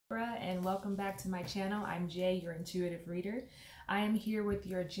And welcome back to my channel. I'm Jay, your intuitive reader. I am here with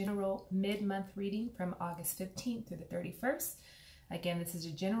your general mid-month reading from August 15th through the 31st. Again, this is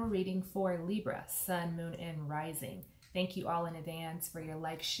a general reading for Libra, Sun, Moon, and Rising. Thank you all in advance for your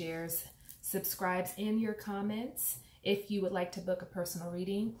likes, shares, subscribes, and your comments. If you would like to book a personal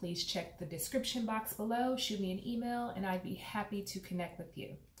reading, please check the description box below, shoot me an email, and I'd be happy to connect with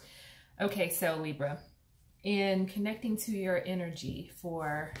you. Okay, so Libra, in connecting to your energy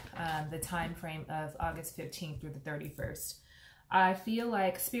for the time frame of August 15th through the 31st, I feel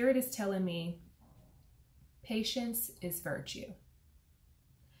like Spirit is telling me patience is virtue.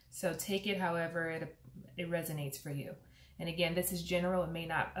 So take it however it resonates for you. And again, this is general. It may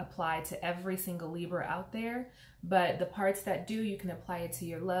not apply to every single Libra out there, but the parts that do, you can apply it to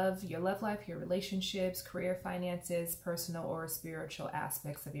your love life, your relationships, career, finances, personal or spiritual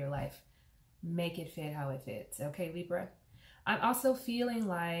aspects of your life. Make it fit how it fits. Okay, Libra? I'm also feeling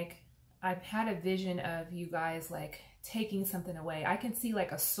like I've had a vision of you guys like taking something away. I can see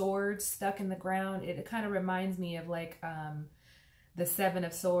like a sword stuck in the ground. It kind of reminds me of like the Seven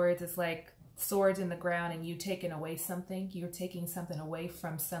of Swords. It's like swords in the ground and you taking away something. You're taking something away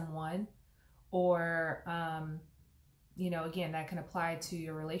from someone. Or, you know, again, that can apply to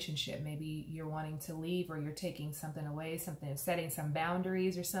your relationship. Maybe you're wanting to leave or you're taking something away, setting some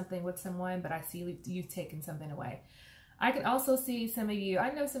boundaries or something with someone, but I see you taking something away. I can also see some of you,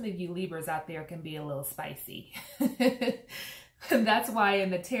 I know some of you Libras out there can be a little spicy. That's why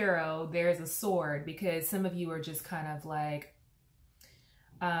in the tarot, there's a sword, because some of you are just kind of like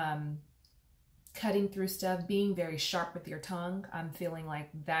cutting through stuff, being very sharp with your tongue. I'm feeling like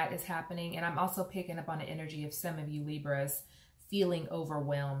that is happening. And I'm also picking up on the energy of some of you Libras feeling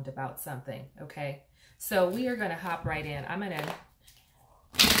overwhelmed about something. Okay. So we are going to hop right in. I'm going to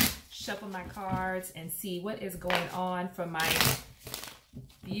shuffle my cards and see what is going on for my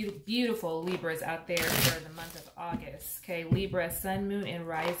beautiful Libras out there for the month of August. Okay. Libra, Sun, Moon, and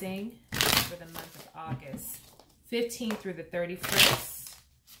Rising for the month of August 15th through the 31st.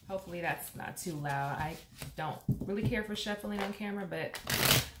 Hopefully that's not too loud. I don't really care for shuffling on camera, but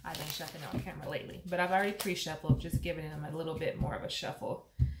I've been shuffling on camera lately. But I've already pre-shuffled, just giving them a little bit more of a shuffle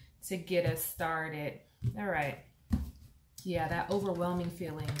to get us started. All right. Yeah, that overwhelming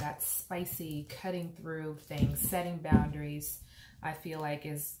feeling, that spicy, cutting through things, setting boundaries, I feel like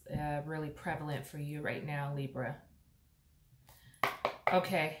is really prevalent for you right now, Libra.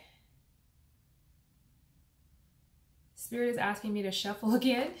 Okay. Spirit is asking me to shuffle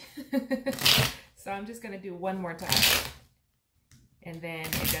again. So I'm just going to do one more time. And then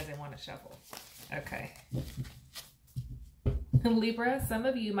it doesn't want to shuffle. Okay. Libra, some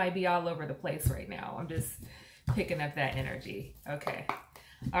of you might be all over the place right now. I'm just picking up that energy. Okay.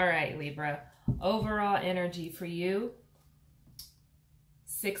 All right, Libra. Overall energy for you.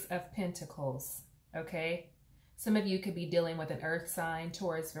 6 of Pentacles. Okay. Some of you could be dealing with an earth sign,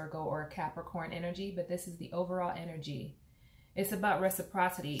 Taurus, Virgo, or Capricorn energy, but this is the overall energy. It's about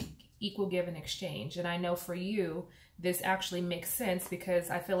reciprocity, equal give and exchange. And I know for you, this actually makes sense because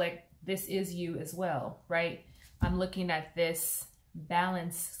I feel like this is you as well, right? I'm looking at this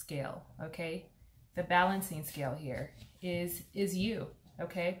balance scale, okay? The balancing scale here is you,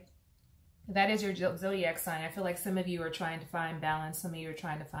 okay? That is your zodiac sign. I feel like some of you are trying to find balance. Some of you are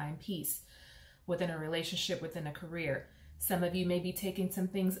trying to find peace within a relationship, within a career. Some of you may be taking some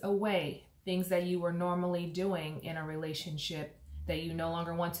things away, things that you were normally doing in a relationship that you no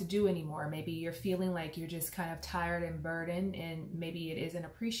longer want to do anymore. Maybe you're feeling like you're just kind of tired and burdened and maybe it isn't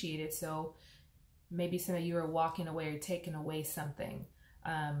appreciated. So maybe some of you are walking away or taking away something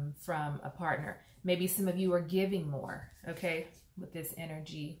from a partner. Maybe some of you are giving more, okay, with this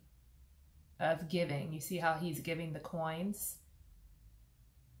energy of giving. You see how he's giving the coins?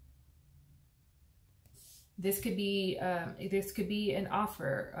 This could be an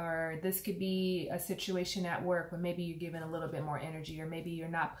offer, or this could be a situation at work where maybe you're giving a little bit more energy, or maybe you're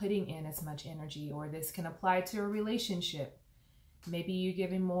not putting in as much energy, or this can apply to a relationship. Maybe you're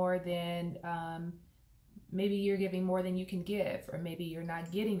giving more than you can give, or maybe you're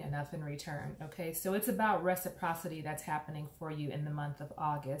not getting enough in return. Okay, so it's about reciprocity that's happening for you in the month of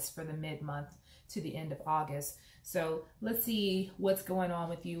August, for the mid-month to the end of August. So let's see what's going on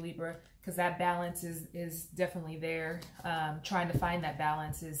with you, Libra, because that balance is definitely there. Trying to find that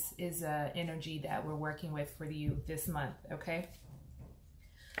balance is energy that we're working with for you this month, okay?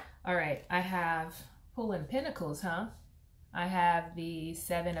 All right, I have pulling Pentacles, huh? I have the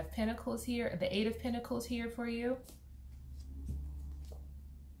 7 of Pentacles here, the 8 of Pentacles here for you.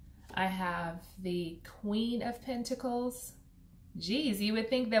 I have the Queen of Pentacles. Geez, you would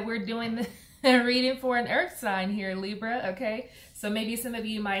think that we're doing reading for an earth sign here, Libra, okay? So maybe some of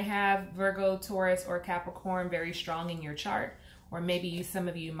you might have Virgo, Taurus, or Capricorn very strong in your chart, or maybe some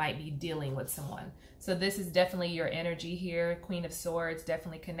of you might be dealing with someone. So this is definitely your energy here. Queen of Swords,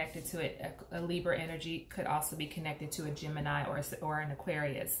 definitely connected to it. A Libra energy could also be connected to a Gemini or an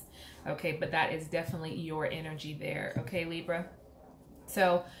Aquarius, okay? But that is definitely your energy there, okay, Libra?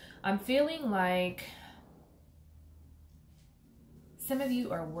 So I'm feeling like some of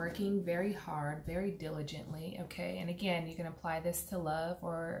you are working very hard, very diligently, okay? And again, you can apply this to love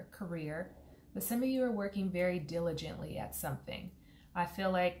or career, but some of you are working very diligently at something. I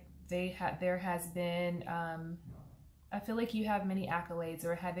feel like there has been, I feel like you have many accolades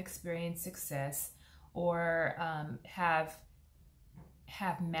or have experienced success or have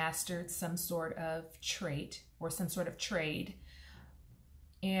mastered some sort of trait or some sort of trade.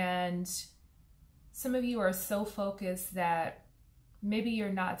 And some of you are so focused that maybe you're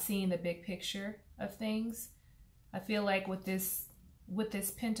not seeing the big picture of things. I feel like with this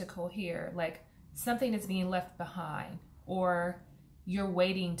pentacle here, like something is being left behind, or you're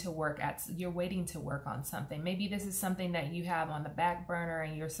waiting to work on something. Maybe this is something that you have on the back burner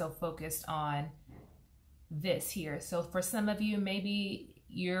and you're so focused on this here. So for some of you, maybe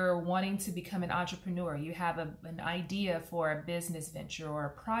you're wanting to become an entrepreneur. You have an idea for a business venture or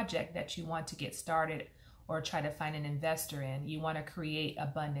a project that you want to get started or try to find an investor in. You want to create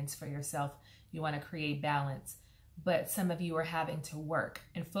abundance for yourself. You want to create balance. But some of you are having to work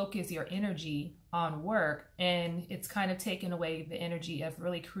and focus your energy on work, and it's kind of taken away the energy of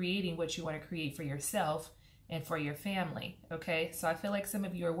really creating what you want to create for yourself and for your family, okay? So I feel like some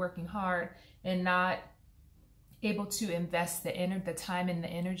of you are working hard and not able to invest the time and the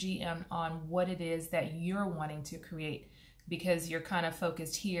energy on what it is that you're wanting to create, because you're kind of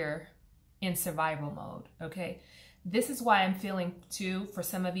focused here in survival mode, okay? This is why I'm feeling too, for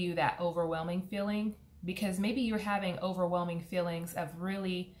some of you, that overwhelming feeling, because maybe you're having overwhelming feelings of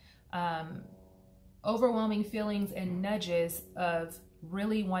really, overwhelming feelings and nudges of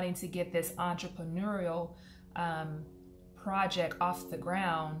really wanting to get this entrepreneurial project off the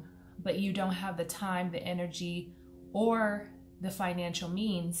ground, but you don't have the time, the energy, or the financial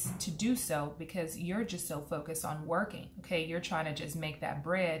means to do so because you're just so focused on working, okay? You're trying to just make that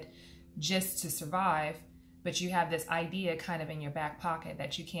bread just to survive, but you have this idea kind of in your back pocket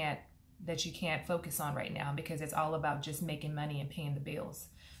that you can't focus on right now because it's all about just making money and paying the bills.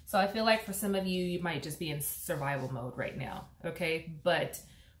 So I feel like for some of you, you might just be in survival mode right now, okay? But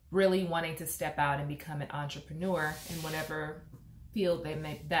really wanting to step out and become an entrepreneur in whatever field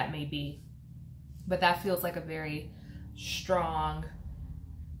that may be. But that feels like a very strong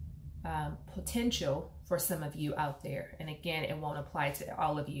potential for some of you out there. And again, it won't apply to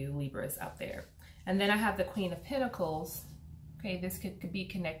all of you Libras out there. And then I have the Queen of Pentacles. Okay, this could be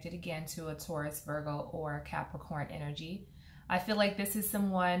connected again to a Taurus, Virgo, or Capricorn energy. I feel like this is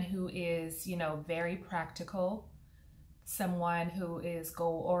someone who is, you know, very practical, someone who is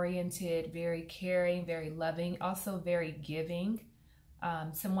goal-oriented, very caring, very loving, also very giving,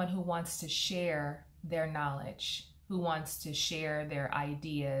 someone who wants to share their knowledge, who wants to share their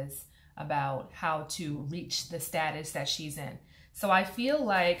ideas about how to reach the status that she's in. So I feel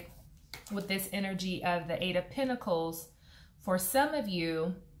like with this energy of the Eight of Pentacles, for some of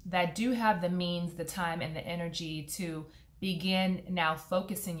you that do have the means, the time, and the energy to begin now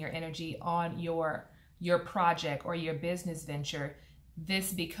focusing your energy on your project or your business venture,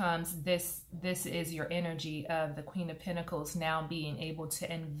 this is your energy of the Queen of Pentacles now being able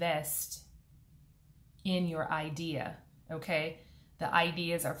to invest in your idea, okay? The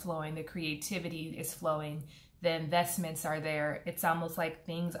ideas are flowing, the creativity is flowing, the investments are there. It's almost like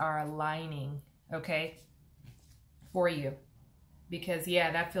things are aligning, okay, for you. Because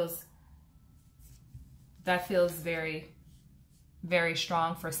yeah, that feels very, very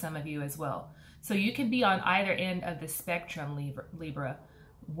strong for some of you as well. So you can be on either end of the spectrum, Libra.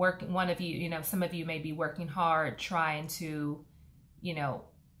 One of you, you know, some of you may be working hard trying to, you know,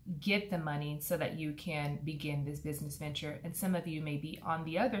 get the money so that you can begin this business venture. And some of you may be on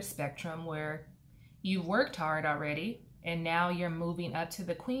the other spectrum where you've worked hard already and now you're moving up to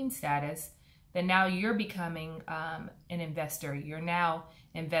the queen status. Then now you're becoming an investor. You're now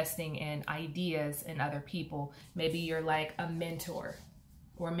investing in ideas and other people. Maybe you're like a mentor,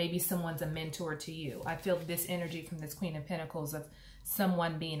 or maybe someone's a mentor to you. I feel this energy from this Queen of Pentacles of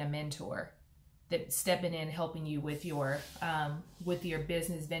someone being a mentor, that stepping in, helping you with your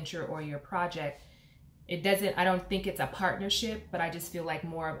business venture or your project. I don't think it's a partnership, but I just feel like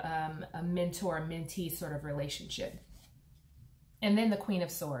more of a mentor-mentee sort of relationship. And then the Queen of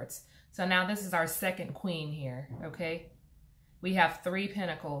Swords. So now this is our second queen here, okay? We have 3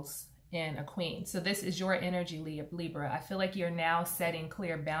 pentacles and a queen. So this is your energy, Libra. I feel like you're now setting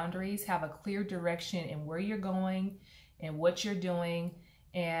clear boundaries, have a clear direction in where you're going and what you're doing,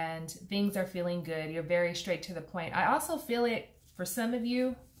 and things are feeling good. You're very straight to the point. I also feel it for some of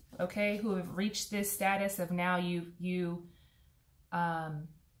you, okay, who have reached this status of now you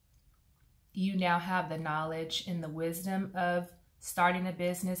now have the knowledge and the wisdom of starting a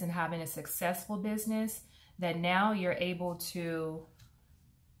business and having a successful business, that now you're able to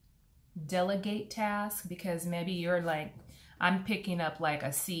delegate tasks, because maybe you're like, I'm picking up like a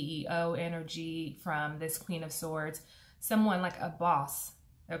CEO energy from this Queen of Swords, someone like a boss,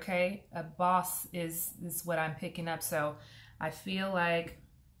 okay? A boss is what I'm picking up. So I feel like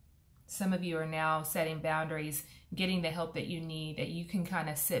some of you are now setting boundaries, getting the help that you need, that you can kind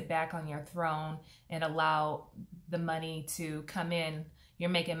of sit back on your throne and allow the money to come in. You're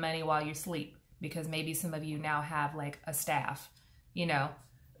making money while you sleep, because maybe some of you now have like a staff, you know,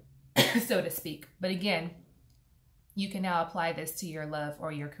 so to speak. But again, you can now apply this to your love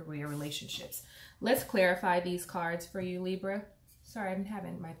or your career relationships. Let's clarify these cards for you, Libra. Sorry,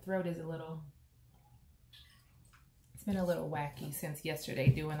 my throat is it's been a little wacky since yesterday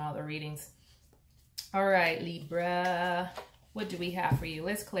doing all the readings. All right, Libra, what do we have for you?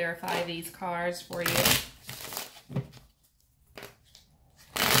 Let's clarify these cards for you.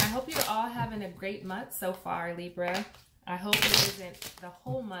 I hope you're all having a great month so far, Libra. I hope the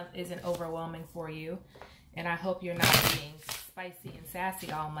whole month isn't overwhelming for you. And I hope you're not being spicy and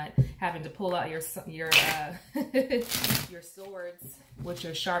sassy all month, having to pull out your your swords with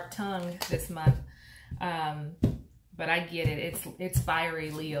your sharp tongue this month. But I get it. It's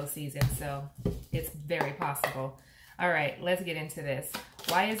fiery Leo season, so it's very possible. All right, let's get into this.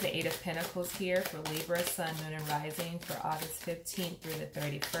 Why is the Eight of Pentacles here for Libra, Sun, Moon, and Rising for August 15th through the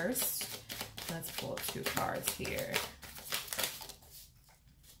 31st? Let's pull 2 cards here.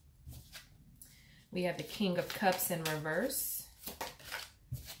 We have the King of Cups in reverse.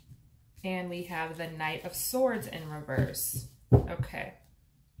 And we have the Knight of Swords in reverse. Okay.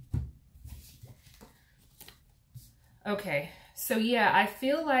 Okay, so yeah, I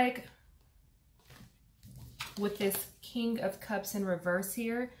feel like with this King of Cups in reverse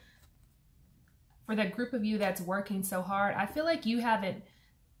here, for that group of you that's working so hard, I feel like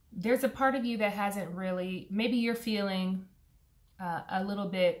there's a part of you that hasn't really, maybe you're feeling a little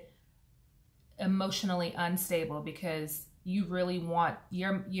bit emotionally unstable, because you really want,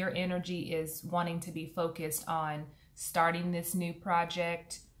 your energy is wanting to be focused on starting this new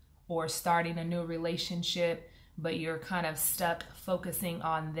project or starting a new relationship, but you're kind of stuck focusing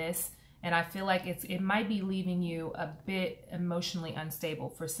on this. And I feel like it might be leaving you a bit emotionally unstable.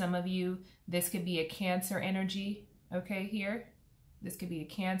 For some of you, this could be a Cancer energy, okay, here. This could be a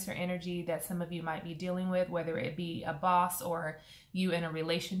Cancer energy that some of you might be dealing with, whether it be a boss or you in a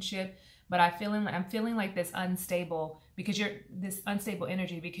relationship. But I'm feeling like this unstable, because this unstable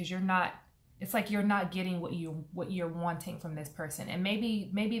energy, because it's like you're not getting what you're wanting from this person. And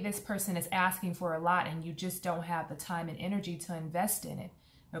maybe this person is asking for a lot and you just don't have the time and energy to invest in it.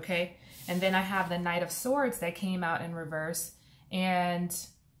 Okay. And then I have the Knight of Swords that came out in reverse. And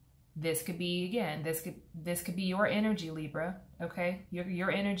this could be, again, this could be your energy, Libra. Okay.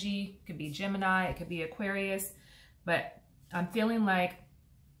 Your energy could be Gemini, it could be Aquarius, but I'm feeling like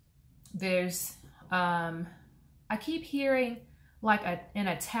there's, I keep hearing like an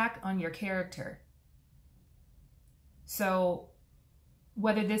attack on your character. So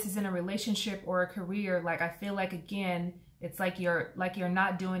whether this is in a relationship or a career, like I feel like, again, it's like you're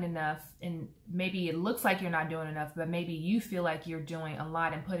not doing enough, and maybe it looks like you're not doing enough, but maybe you feel like you're doing a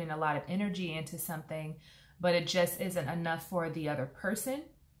lot and putting a lot of energy into something, but it just isn't enough for the other person.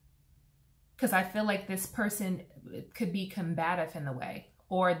 Because I feel like this person could be combative in the way,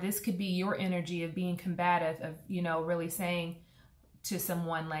 or this could be your energy of being combative, of, you know, really saying to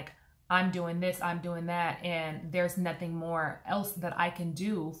someone like, I'm doing this, I'm doing that, and there's nothing more else that I can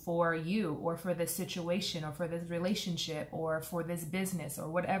do for you or for this situation or for this relationship or for this business or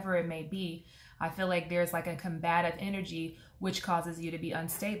whatever it may be. I feel like there's like a combative energy which causes you to be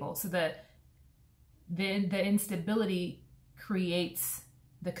unstable. So the instability creates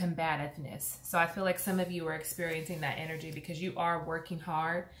the combativeness. So I feel like some of you are experiencing that energy because you are working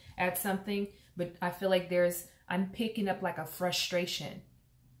hard at something, but I feel like I'm picking up like a frustration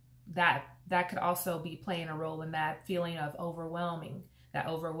that could also be playing a role in that feeling of overwhelming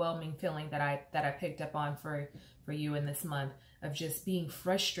feeling that I picked up on for you in this month, of just being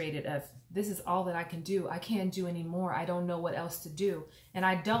frustrated of, this is all that I can do. I can't do any more. I don't know what else to do. And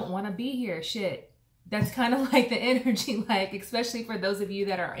I don't want to be here. Shit. That's kind of like the energy, like, especially for those of you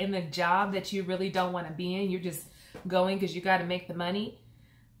that are in the job that you really don't want to be in. You're just going because you got to make the money.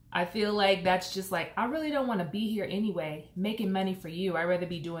 I feel like that's just like, I really don't want to be here anyway, making money for you. I'd rather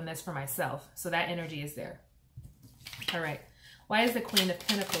be doing this for myself. So that energy is there. All right. Why is the Queen of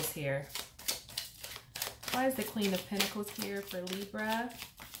Pentacles here? Why is the Queen of Pentacles here for Libra?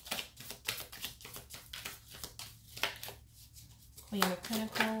 Queen of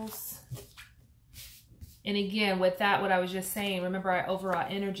Pentacles. And again, with that, what I was just saying, remember our overall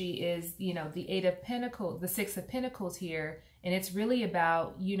energy is, you know, the Eight of Pentacles, the Six of Pentacles here. And it's really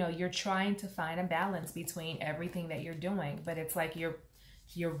about, you know, you're trying to find a balance between everything that you're doing. But it's like you're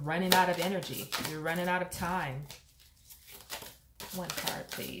running out of energy. You're running out of time. One card,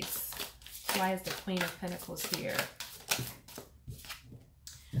 please. Why is the Queen of Pentacles here?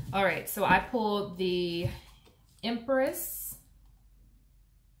 All right, so I pulled the Empress.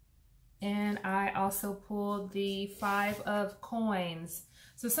 And I also pulled the Five of Coins.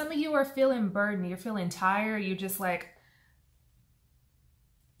 So some of you are feeling burdened. You're feeling tired. You're just like,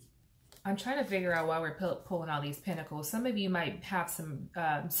 I'm trying to figure out why we're pulling all these pentacles. Some of you might have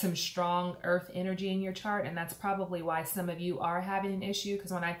some strong earth energy in your chart, and that's probably why some of you are having an issue.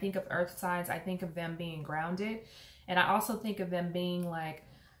 Because when I think of earth signs, I think of them being grounded. And I also think of them being like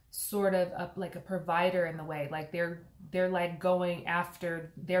sort of like a provider in the way. Like they're like going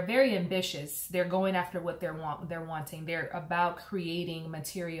after, they're very ambitious. They're going after what they're wanting. They're about creating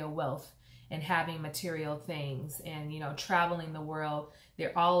material wealth and having material things and, you know, traveling the world.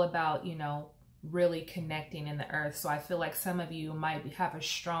 They're all about, you know, really connecting in the earth. So I feel like some of you might have a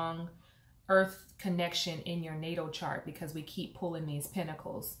strong earth connection in your natal chart because we keep pulling these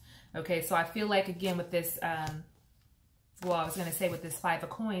pentacles. Okay, so I feel like, again, with this, well, I was going to say with this Five of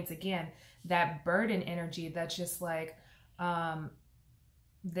Coins, again, that burden energy, that's just like,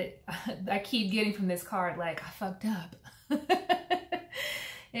 that I keep getting from this card, like, I fucked up.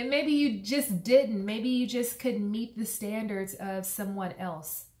 And maybe you just didn't. Maybe you just couldn't meet the standards of someone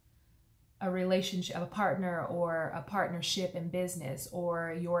else, a relationship, a partner, or a partnership in business,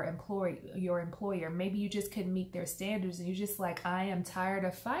 or your employer. Maybe you just couldn't meet their standards, and you're just like, I am tired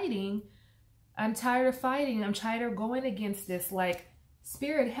of fighting. I'm tired of fighting. I'm tired of going against this. Like,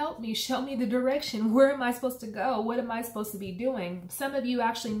 Spirit, help me. Show me the direction. Where am I supposed to go? What am I supposed to be doing? Some of you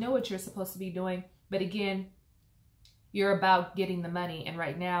actually know what you're supposed to be doing, but again, you're about getting the money. And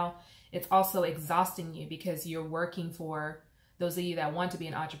right now, it's also exhausting you because you're working for, those of you that want to be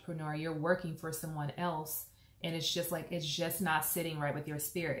an entrepreneur, you're working for someone else. And it's just like, it's just not sitting right with your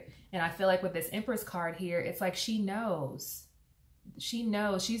spirit. And I feel like with this Empress card here, it's like she knows. She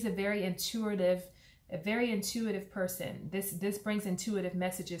knows. She's a very intuitive person. This brings intuitive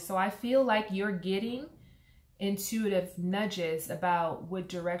messages. So I feel like you're getting intuitive nudges about which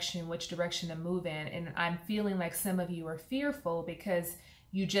direction to move in. And I'm feeling like some of you are fearful because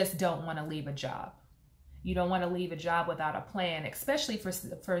you just don't want to leave a job. You don't want to leave a job without a plan, especially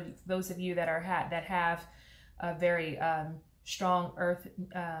for those of you that have a very strong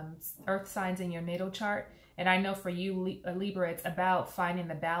earth signs in your natal chart. And I know for you, Libra, it's about finding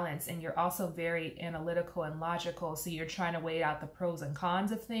the balance, and you're also very analytical and logical. So you're trying to weigh out the pros and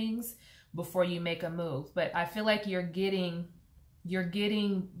cons of things before you make a move. But I feel like you're getting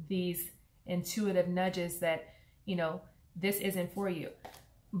these intuitive nudges that, you know, this isn't for you.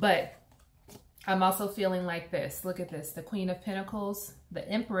 But I'm also feeling like this. Look at this. The Queen of Pentacles. The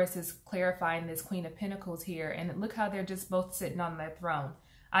Empress is clarifying this Queen of Pentacles here. And look how they're just both sitting on their throne.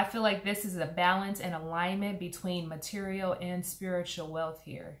 I feel like this is a balance and alignment between material and spiritual wealth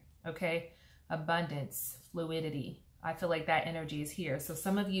here. Okay? Abundance, fluidity. I feel like that energy is here. So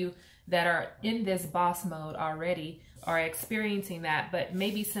some of you that are in this boss mode already are experiencing that, but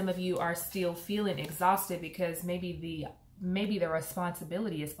maybe some of you are still feeling exhausted because maybe the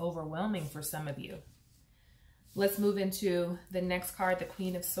responsibility is overwhelming for some of you. Let's move into the next card, the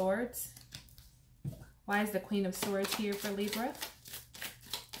Queen of Swords. Why is the Queen of Swords here for Libra?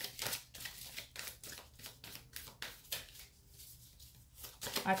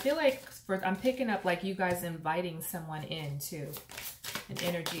 I feel like I'm picking up like you guys inviting someone in too. An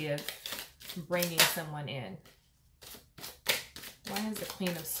energy of bringing someone in. Why is the Queen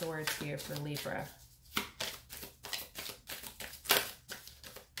of Swords here for Libra?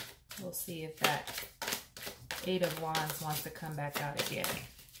 We'll see if that Eight of Wands wants to come back out again.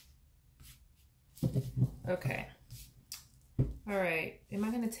 Okay. All right. Am I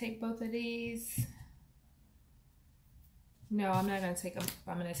going to take both of these? No, I'm not going to take them.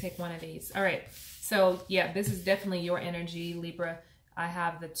 I'm going to take one of these. All right. So, yeah, this is definitely your energy, Libra. I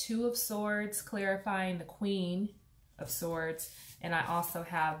have the Two of Swords clarifying the Queen of Swords. And I also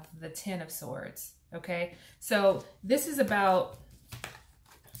have the Ten of Swords. Okay. So, this is about,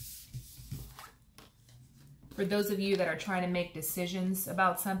 For those of you that are trying to make decisions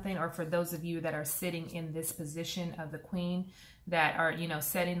about something, or for those of you that are sitting in this position of the Queen, that are, you know,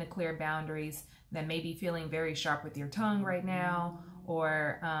 setting the clear boundaries, that may be feeling very sharp with your tongue right now,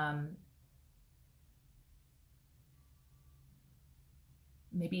 or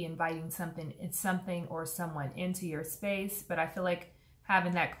maybe inviting something or someone into your space. But I feel like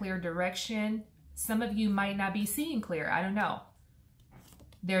having that clear direction, some of you might not be seeing clear. I don't know.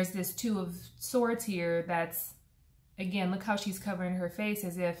 There's this Two of Swords here that's, again, look how she's covering her face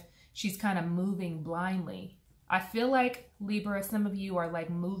as if she's kind of moving blindly. I feel like, Libra, some of you are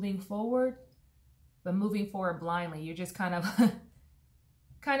like moving forward, but moving forward blindly. You're just kind of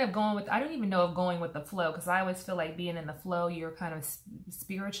kind of going with, I don't even know if going with the flow, because I always feel like being in the flow, you're kind of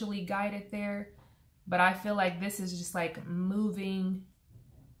spiritually guided there. But I feel like this is just like moving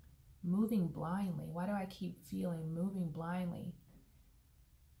blindly. Why do I keep feeling moving blindly?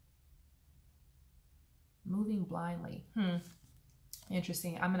 Moving blindly.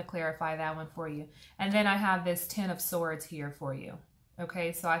 Interesting. I'm going to clarify that one for you. And then I have this Ten of Swords here for you.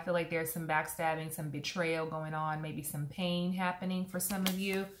 Okay, so I feel like there's some backstabbing, some betrayal going on, maybe some pain happening for some of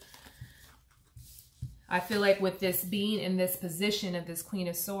you. I feel like with this being in this position of this Queen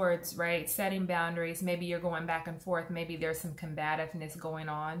of Swords, right, setting boundaries, maybe you're going back and forth. Maybe there's some combativeness going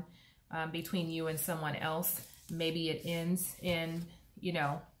on between you and someone else. Maybe it ends in, you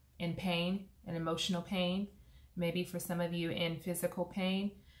know, in pain, in emotional pain. Maybe for some of you in physical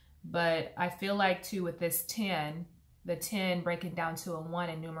pain. But I feel like too with this 10, the 10 breaking down to a 1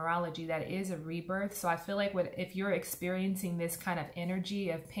 in numerology, that is a rebirth. So I feel like if you're experiencing this kind of energy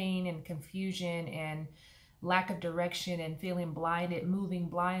of pain and confusion and lack of direction and feeling blinded, moving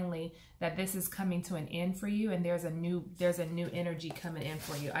blindly, that this is coming to an end for you, and there's a new energy coming in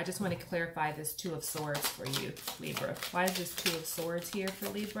for you. I just want to clarify this Two of Swords for you, Libra. Why is this Two of Swords here for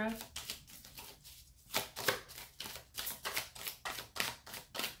Libra?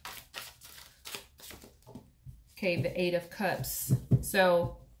 Okay, the Eight of Cups.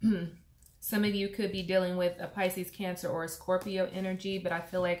 So some of you could be dealing with a Pisces, Cancer, or a Scorpio energy, but I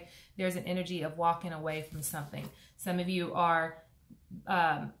feel like there's an energy of walking away from something. Some of you are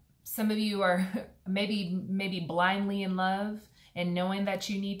maybe blindly in love and knowing that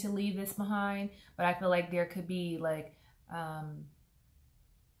you need to leave this behind, but I feel like there could be like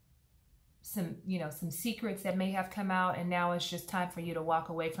some secrets that may have come out, and now it's just time for you to walk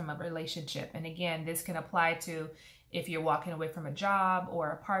away from a relationship. And again, this can apply to if you're walking away from a job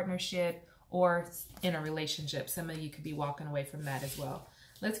or a partnership or in a relationship. Some of you could be walking away from that as well.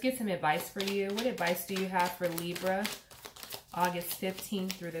 Let's get some advice for you. What advice do you have for Libra, August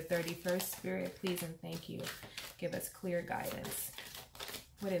 15th through the 31st? Spirit, please and thank you. Give us clear guidance.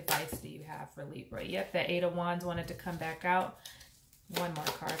 What advice do you have for Libra? Yep, the Eight of Wands wanted to come back out. One more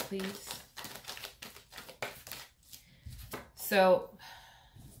card, please. So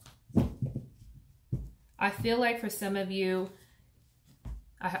I feel like for some of you,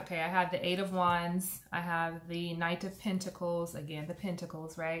 I have the Eight of Wands. I have the Knight of Pentacles, again, the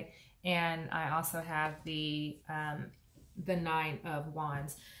Pentacles, right? And I also have the Nine of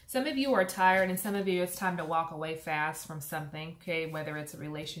Wands. Some of you are tired, and some of you, it's time to walk away fast from something, okay? Whether it's a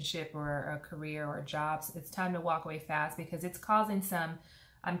relationship or a career or jobs, it's time to walk away fast because it's causing some,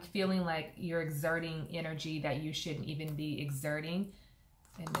 I'm feeling like you're exerting energy that you shouldn't even be exerting.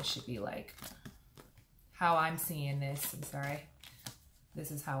 And this should be like how I'm seeing this. I'm sorry.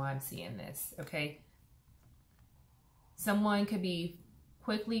 This is how I'm seeing this, okay? Someone could be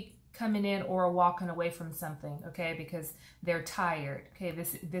quickly coming in or walking away from something, okay? Because they're tired, okay?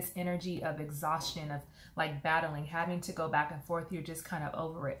 This energy of exhaustion, of like battling, having to go back and forth, you're just kind of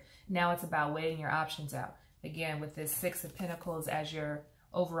over it. Now it's about weighing your options out. Again, with this Six of Pentacles as your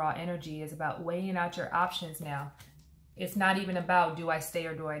overall energy, is about weighing out your options now. It's not even about do I stay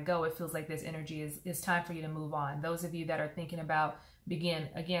or do I go. It feels like this energy is time for you to move on. Those of you that are thinking about becoming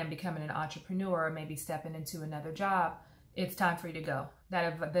an entrepreneur or maybe stepping into another job, it's time for you to go.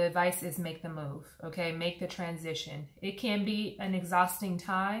 The advice is make the move, okay? Make the transition. It can be an exhausting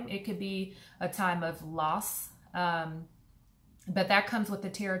time. It could be a time of loss, but that comes with the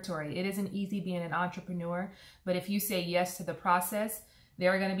territory. It isn't easy being an entrepreneur, but if you say yes to the process,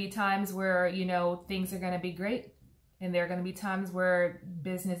 there are going to be times where, you know, things are going to be great, and there are going to be times where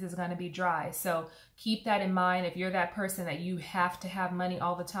business is going to be dry. So keep that in mind. If you're that person that you have to have money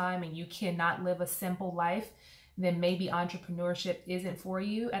all the time and you cannot live a simple life, then maybe entrepreneurship isn't for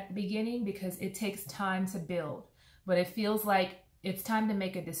you at the beginning because it takes time to build. But it feels like it's time to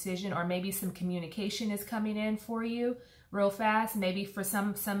make a decision, or maybe some communication is coming in for you real fast. Maybe for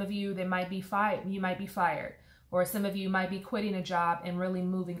some of you, they might be fired. You might be fired, or some of you might be quitting a job and really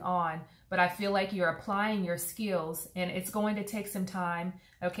moving on. But I feel like you're applying your skills, and it's going to take some time.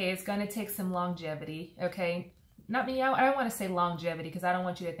 Okay, it's going to take some longevity. Okay, not me. I don't want to say longevity because I don't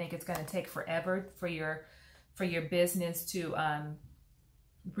want you to think it's going to take forever for your business to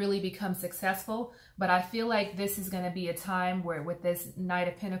really become successful. But I feel like this is going to be a time where, with this Knight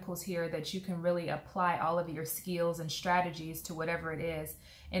of Pentacles here, that you can really apply all of your skills and strategies to whatever it is.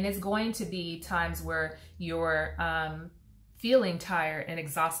 And it's going to be times where you're feeling tired and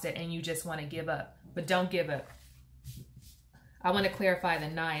exhausted and you just want to give up. But don't give up. I want to clarify the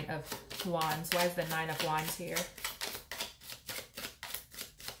Nine of Wands. Why is the Nine of Wands here?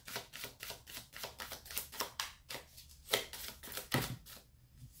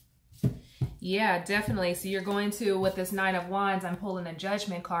 Yeah, definitely. So you're going to, with this Nine of Wands, I'm pulling a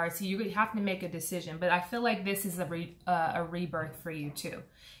Judgment card. So you have to make a decision. But I feel like this is a rebirth for you too.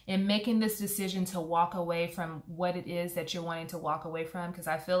 In making this decision to walk away from what it is that you're wanting to walk away from. Because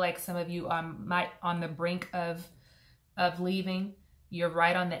I feel like some of you might on the brink of leaving. You're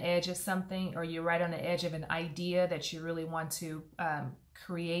right on the edge of something, or you're right on the edge of an idea that you really want to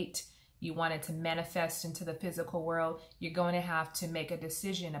create. You want it to manifest into the physical world. You're going to have to make a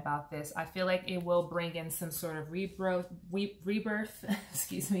decision about this. I feel like it will bring in some sort of rebirth,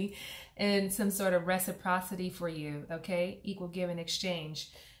 excuse me, and some sort of reciprocity for you, okay? Equal give and exchange.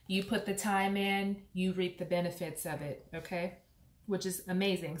 You put the time in, you reap the benefits of it, okay? Which is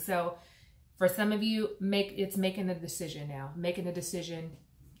amazing. So for some of you, it's making a decision now. Making a decision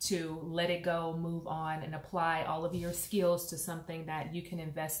to let it go, move on, and apply all of your skills to something that you can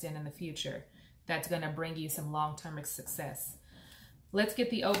invest in the future. That's going to bring you some long-term success. Let's get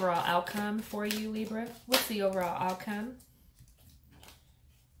the overall outcome for you, Libra. What's the overall outcome?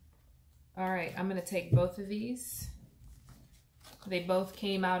 All right, I'm going to take both of these. They both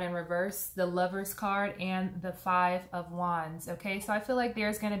came out in reverse, the Lover's card and the Five of Wands. Okay, so I feel like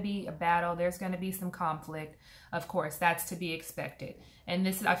there's going to be a battle. There's going to be some conflict. Of course, that's to be expected. And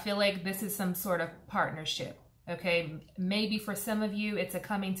this, I feel like this is some sort of partnership. Okay, maybe for some of you, it's a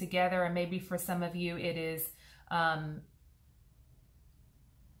coming together, and maybe for some of you, it is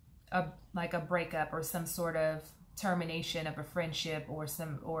like a breakup or some sort of termination of a friendship or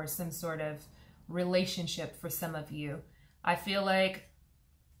some sort of relationship for some of you. I feel like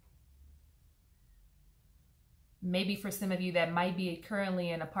maybe for some of you that might be currently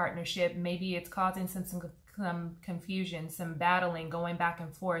in a partnership, maybe it's causing some confusion, some battling, going back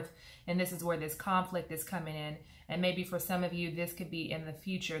and forth. And this is where this conflict is coming in. And maybe for some of you, this could be in the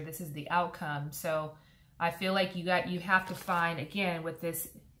future. This is the outcome. So I feel like you have to find, again, with this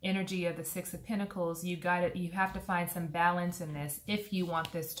energy of the Six of Pentacles, you have to find some balance in this if you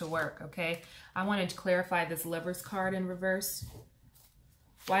want this to work, okay? I wanted to clarify this Lover's card in reverse.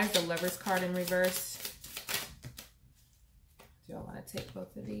 Why is the Lover's card in reverse? Do I want to take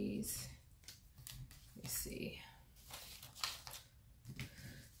both of these? Let me see.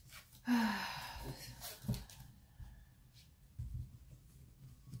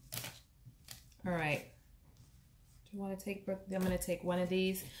 All right. Do you want to take both? I'm going to take one of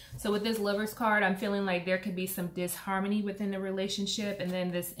these. So with this Lover's card, I'm feeling like there could be some disharmony within the relationship. And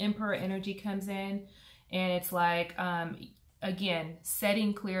then this Emperor energy comes in. And it's like, again,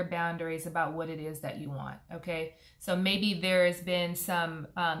 setting clear boundaries about what it is that you want. Okay. So maybe there's been some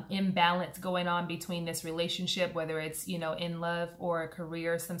imbalance going on between this relationship, whether it's, you know, in love or a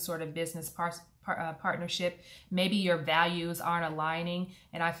career, some sort of business partnership. Maybe your values aren't aligning.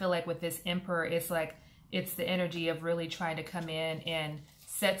 And I feel like with this Emperor, it's like, it's the energy of really trying to come in and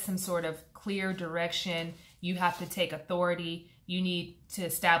set some sort of clear direction. You have to take authority. You need to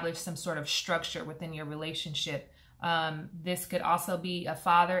establish some sort of structure within your relationship. This could also be a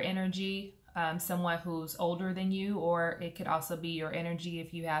father energy, someone who's older than you, or it could also be your energy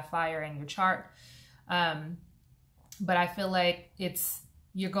if you have fire in your chart. But I feel like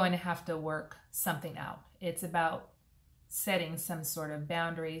you're going to have to work something out. It's about setting some sort of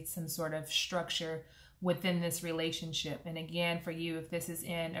boundary, some sort of structure within this relationship. And again, for you, if this is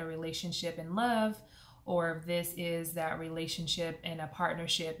in a relationship in love, or if this is that relationship in a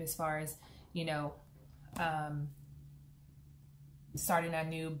partnership as far as, you know, starting a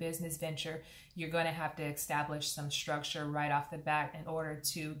new business venture, you're going to have to establish some structure right off the bat in order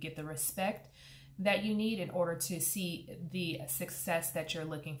to get the respect that you need in order to see the success that you're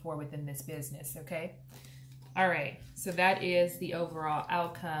looking for within this business, okay? All right, so that is the overall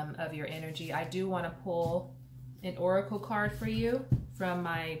outcome of your energy. I do want to pull an oracle card for you from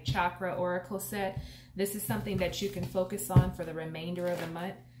my chakra oracle set. This is something that you can focus on for the remainder of the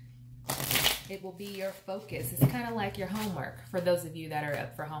month. It will be your focus. It's kind of like your homework for those of you that are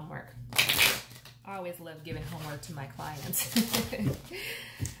up for homework. I always love giving homework to my clients.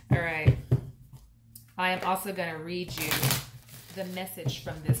 All right. I am also going to read you the message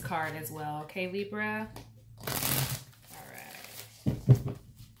from this card as well. Okay, Libra?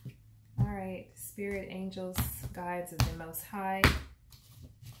 All right. Spirit, angels, guides of the Most High.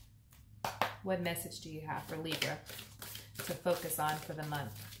 What message do you have for Libra to focus on for the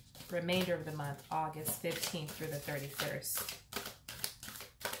month? Remainder of the month, August 15th through the 31st.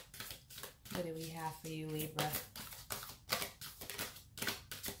 What do we have for you, Libra?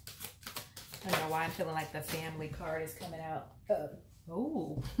 I don't know why I'm feeling like the family card is coming out.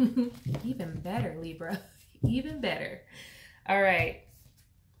 Oh, even better, Libra. Even better. All right.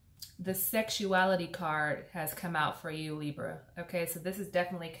 The sexuality card has come out for you, Libra. Okay, so this is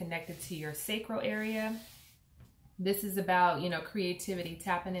definitely connected to your sacral area. This is about, you know, creativity,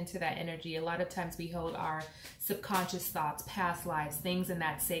 tapping into that energy. A lot of times we hold our subconscious thoughts, past lives, things in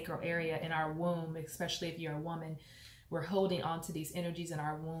that sacral area in our womb, especially if you're a woman. We're holding on to these energies in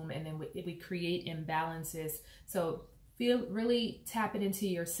our womb, and then we create imbalances. So really tap it into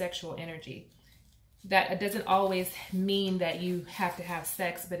your sexual energy. That it doesn't always mean that you have to have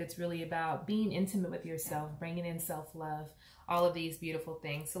sex, but it's really about being intimate with yourself, bringing in self-love, all of these beautiful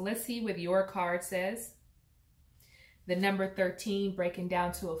things. So let's see what your card says. The number 13 breaking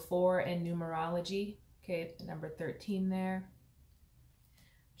down to a 4 in numerology. Okay, the number 13 there.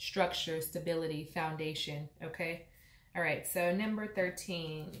 Structure, stability, foundation. Okay. All right, so number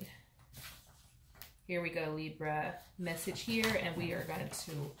 13. Here we go, Libra. Message here, and we are going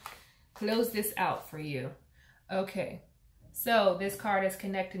to close this out for you. Okay, so this card is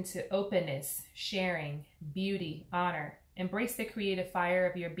connecting to openness, sharing, beauty, honor. Embrace the creative fire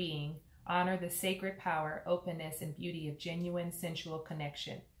of your being. Honor the sacred power, openness, and beauty of genuine sensual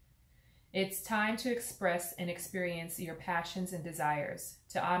connection. It's time to express and experience your passions and desires,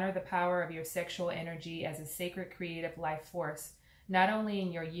 to honor the power of your sexual energy as a sacred creative life force, not only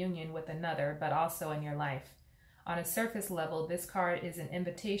in your union with another, but also in your life. On a surface level, this card is an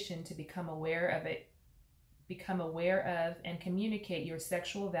invitation to become aware of and communicate your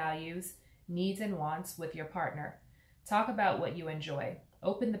sexual values, needs, and wants with your partner. Talk about what you enjoy.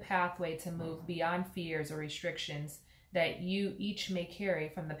 Open the pathway to move beyond fears or restrictions that you each may carry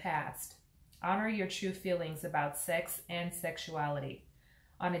from the past. Honor your true feelings about sex and sexuality.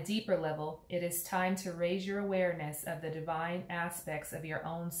 On a deeper level, it is time to raise your awareness of the divine aspects of your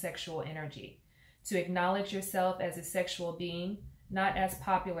own sexual energy. To acknowledge yourself as a sexual being, not as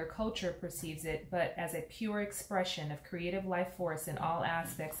popular culture perceives it, but as a pure expression of creative life force in all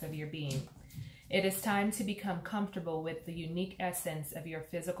aspects of your being. It is time to become comfortable with the unique essence of your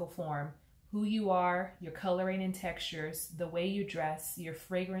physical form, who you are, your coloring and textures, the way you dress, your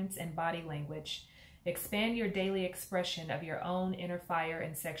fragrance and body language. Expand your daily expression of your own inner fire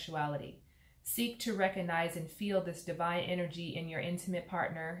and sexuality. Seek to recognize and feel this divine energy in your intimate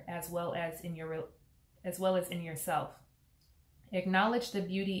partner as well as in yourself. Acknowledge the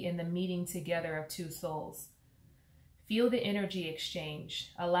beauty in the meeting together of two souls. Feel the energy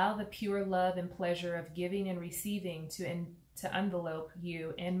exchange. Allow the pure love and pleasure of giving and receiving to envelope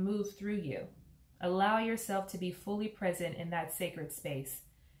you and move through you. Allow yourself to be fully present in that sacred space.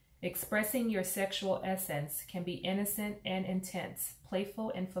 Expressing your sexual essence can be innocent and intense,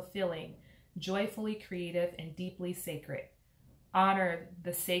 playful and fulfilling, joyfully creative and deeply sacred. Honor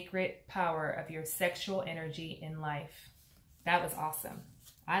the sacred power of your sexual energy in life. That was awesome.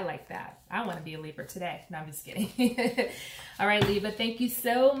 I like that. I want to be a Libra today. No, I'm just kidding. All right, Libra, thank you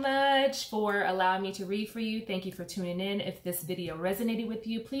so much for allowing me to read for you. Thank you for tuning in. If this video resonated with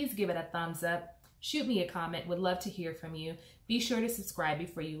you, please give it a thumbs up. Shoot me a comment. Would love to hear from you. Be sure to subscribe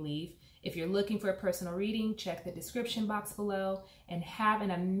before you leave. If you're looking for a personal reading, check the description box below. And have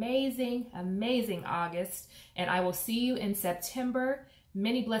an amazing, amazing August. And I will see you in September.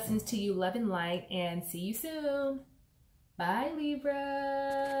 Many blessings to you, love and light, and see you soon. Bye,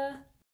 Libra.